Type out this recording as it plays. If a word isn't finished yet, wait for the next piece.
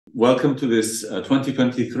Welcome to this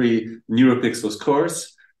 2023 Neuropixels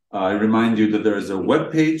course. I remind you that there is a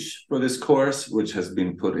web page for this course, which has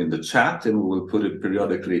been put in the chat, and we will put it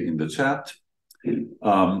periodically in the chat.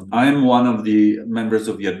 I am one of the members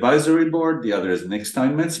of the advisory board. The other is Nick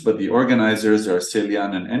Steinmetz, but the organizers are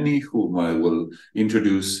Celian and Enni, whom I will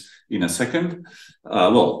introduce in a second,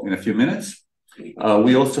 in a few minutes.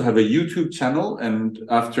 We also have a YouTube channel, and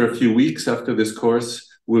after a few weeks after this course,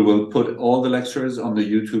 we will put all the lectures on the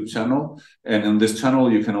YouTube channel. And on this channel,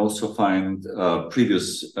 you can also find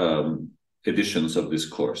previous editions of this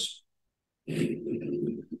course.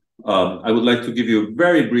 I would like to give you a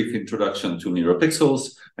very brief introduction to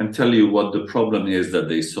Neuropixels and tell you what the problem is that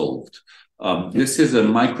they solved. This is a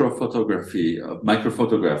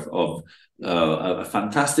microphotograph of a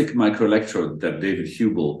fantastic microelectrode that David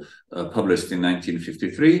Hubel published in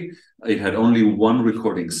 1953. It had only one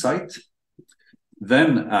recording site.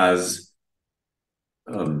 Then, as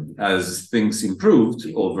things improved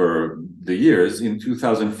over the years, in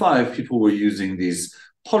 2005, people were using these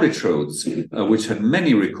polytrodes, which had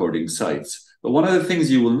many recording sites. But one of the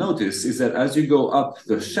things you will notice is that as you go up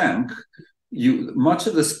the shank, much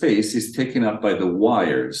of the space is taken up by the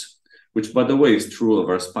wires, which, by the way, is true of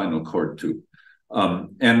our spinal cord too.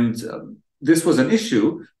 This was an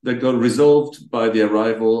issue that got resolved by the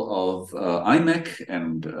arrival of IMEC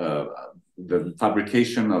and the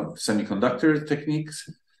fabrication of semiconductor techniques.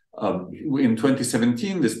 In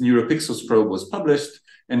 2017, this Neuropixels probe was published,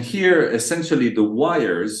 and here, essentially, the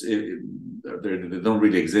wires, they don't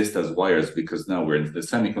really exist as wires because now we're in the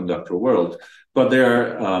semiconductor world, but they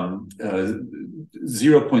are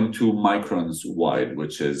 0.2 microns wide,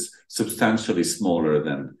 which is substantially smaller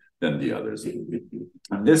than the others.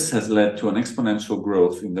 And this has led to an exponential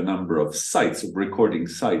growth in the number of sites, of recording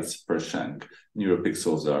sites per shank.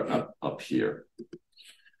 Neuropixels are up here.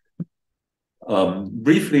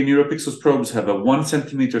 Briefly, Neuropixels probes have a 1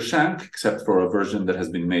 centimeter shank, except for a version that has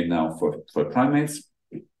been made now for primates.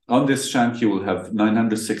 On this shank, you will have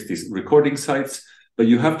 960 recording sites, but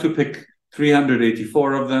you have to pick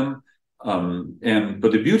 384 of them.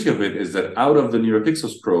 But the beauty of it is that out of the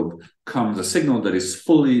Neuropixels probe comes a signal that is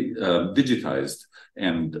fully digitized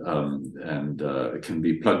and can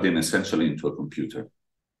be plugged in essentially into a computer.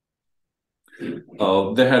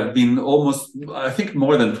 There have been I think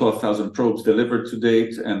more than 12,000 probes delivered to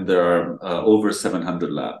date, and there are over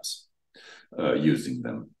 700 labs using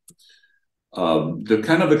them. The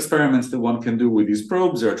kind of experiments that one can do with these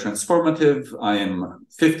probes are transformative. I am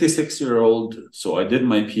 56-year-old, so I did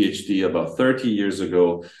my PhD about 30 years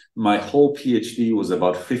ago. My whole PhD was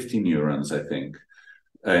about 50 neurons, I think.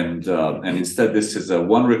 And instead, this is a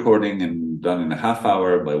one recording and done in a half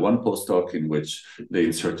hour by one postdoc, in which they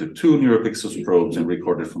inserted 2 Neuropixels probes and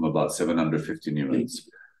recorded from about 750 neurons.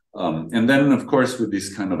 And then, of course, with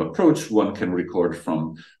this kind of approach, one can record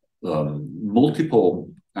from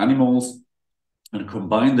multiple animals and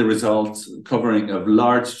combine the results, covering a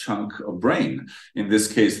large chunk of brain. In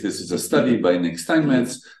this case, this is a study by Nick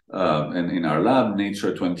Steinmetz and in our lab,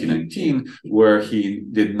 Nature 2019, where he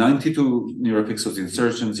did 92 Neuropixels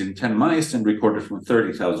insertions in 10 mice and recorded from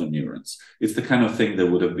 30,000 neurons. It's the kind of thing that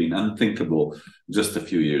would have been unthinkable just a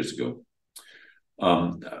few years ago.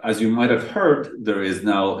 As you might have heard, there is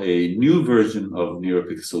now a new version of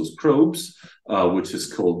Neuropixels probes, which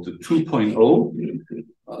is called the 2.0.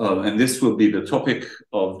 And this will be the topic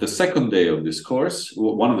of the second day of this course,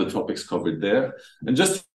 one of the topics covered there. And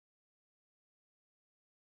just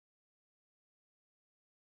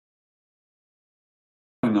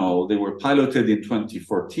they were piloted in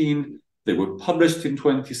 2014, they were published in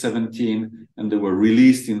 2017, and they were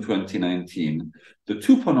released in 2019. The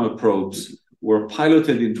 2.0 probes were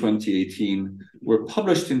piloted in 2018, were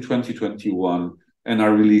published in 2021, and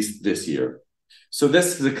are released this year. So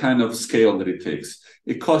this is the kind of scale that it takes.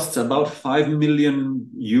 It costs about 5 million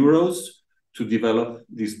euros to develop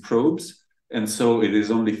these probes. And so it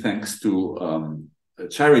is only thanks to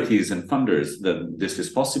charities and funders that this is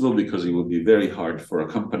possible, because it would be very hard for a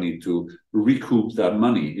company to recoup that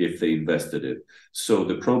money if they invested it. So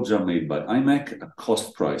the probes are made by IMEC at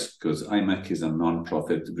cost price, because IMEC is a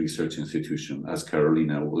non-profit research institution, as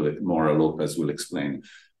Carolina Mora Lopez will explain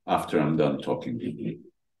after I'm done talking.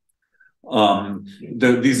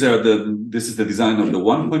 This is the design of the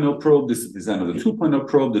 1.0 probe. This is the design of the 2.0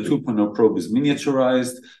 probe. The 2.0 probe is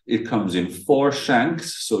miniaturized. It comes in 4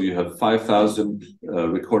 shanks, so you have 5,000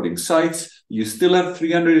 recording sites. You still have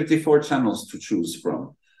 384 channels to choose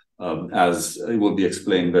from, as it will be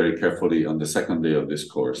explained very carefully on the second day of this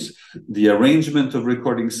course. The arrangement of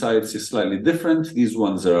recording sites is slightly different. These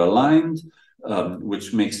ones are aligned,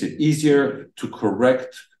 which makes it easier to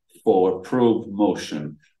correct for probe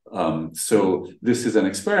motion. So this is an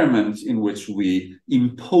experiment in which we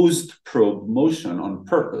imposed probe motion on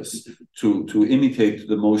purpose to imitate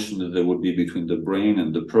the motion that there would be between the brain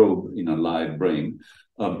and the probe in a live brain.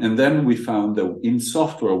 And then we found that in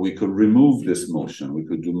software, we could remove this motion. We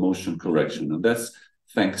could do motion correction. And that's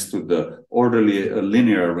thanks to the orderly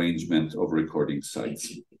linear arrangement of recording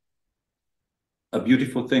sites. A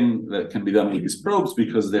beautiful thing that can be done with these probes,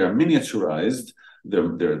 because they are miniaturized,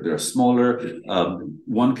 they're smaller.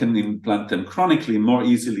 One can implant them chronically more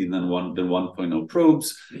easily than 1.0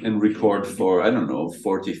 probes and record for, I don't know,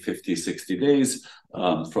 40, 50, 60 days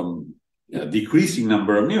from a decreasing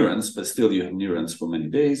number of neurons, but still you have neurons for many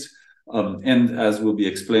days. And as will be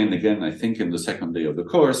explained again, I think in the second day of the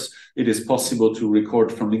course, it is possible to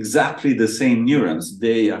record from exactly the same neurons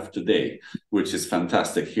day after day, which is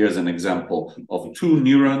fantastic. Here's an example of 2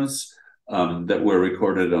 neurons that were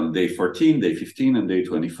recorded on day 14, day 15, and day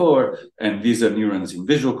 24. And these are neurons in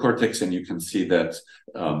visual cortex, and you can see that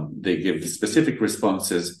they give specific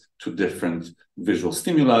responses to different visual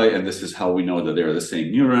stimuli. And this is how we know that they're the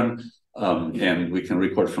same neuron. And we can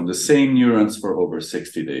record from the same neurons for over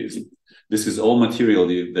 60 days. This is all material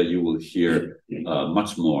that you will hear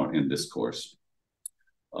much more in this course.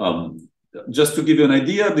 Just to give you an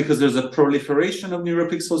idea, because there's a proliferation of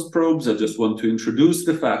Neuropixels probes, I just want to introduce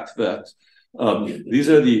the fact that these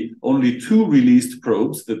are the only 2 released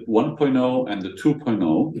probes, the 1.0 and the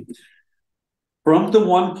 2.0. From the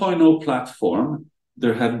 1.0 platform,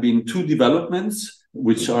 there have been 2 developments,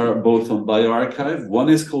 which are both on bioRxiv. One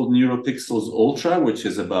is called Neuropixels Ultra, which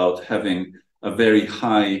is about having a very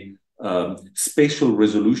high spatial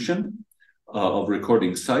resolution of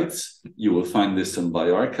recording sites. You will find this on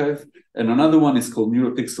bioRxiv. And another one is called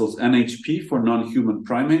Neuropixels NHP for non-human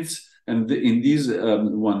primates. And in these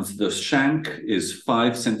ones, the shank is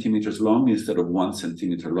 5 centimeters long instead of 1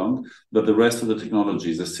 centimeter long, but the rest of the technology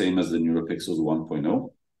is the same as the Neuropixels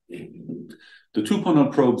 1.0. The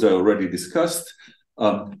 2.0 probes I already discussed.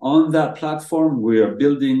 On that platform, we are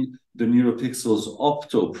building the Neuropixels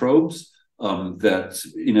opto probes that,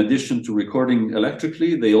 in addition to recording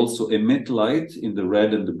electrically, they also emit light in the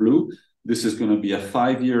red and the blue. This is going to be a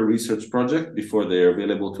 5-year research project before they are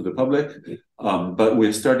available to the public. But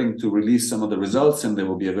we're starting to release some of the results, and they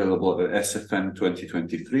will be available at SFN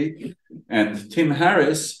 2023. And Tim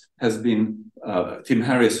Harris,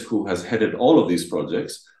 who has headed all of these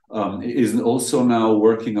projects, is also now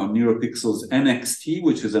working on Neuropixels NXT,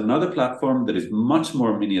 which is another platform that is much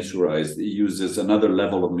more miniaturized. It uses another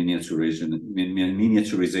level of miniaturization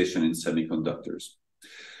in semiconductors.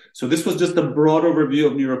 So this was just a broad overview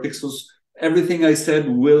of Neuropixels. Everything I said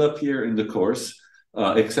will appear in the course,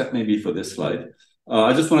 except maybe for this slide.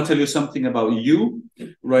 I just want to tell you something about you.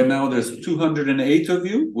 Right now, there's 208 of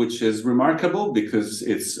you, which is remarkable because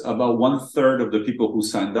it's about 1/3 of the people who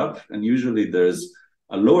signed up, and usually there's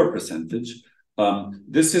a lower percentage.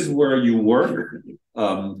 This is where you work.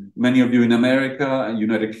 Many of you in America,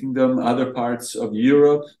 United Kingdom, other parts of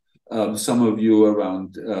Europe, some of you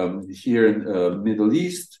around here in the Middle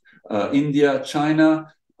East, India, China.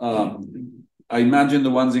 I imagine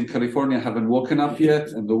the ones in California haven't woken up yet,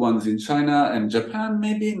 and the ones in China and Japan,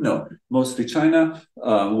 maybe, no, mostly China,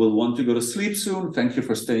 will want to go to sleep soon. Thank you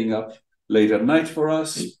for staying up late at night for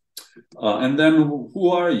us. And then who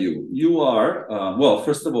are you? You are, well,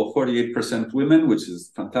 first of all, 48% women, which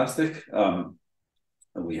is fantastic.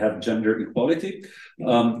 We have gender equality.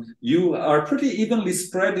 You are pretty evenly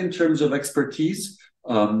spread in terms of expertise.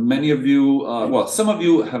 Many of you, well, some of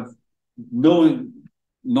you have no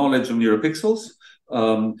knowledge of Neuropixels.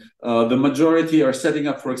 The majority are setting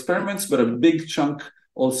up for experiments, but a big chunk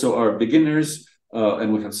also are beginners,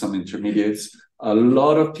 and we have some intermediates. A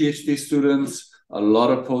lot of PhD students, a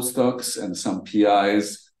lot of postdocs, and some PIs.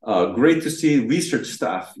 Great to see research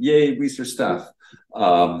staff. Yay, research staff.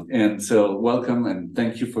 And so welcome and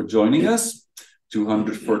thank you for joining us.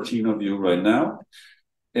 214 of you right now.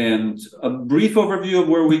 And a brief overview of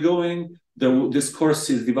where we're going. This course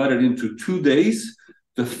is divided into 2 days.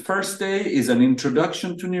 The first day is an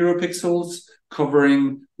introduction to Neuropixels,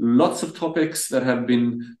 covering lots of topics that have been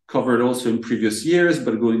covered also in previous years,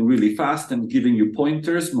 but going really fast and giving you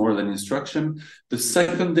pointers more than instruction. The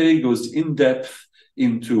second day goes in depth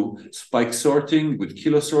into spike sorting with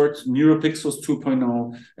kilosort, Neuropixels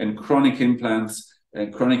 2.0, and chronic implants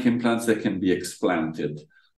that can be explanted.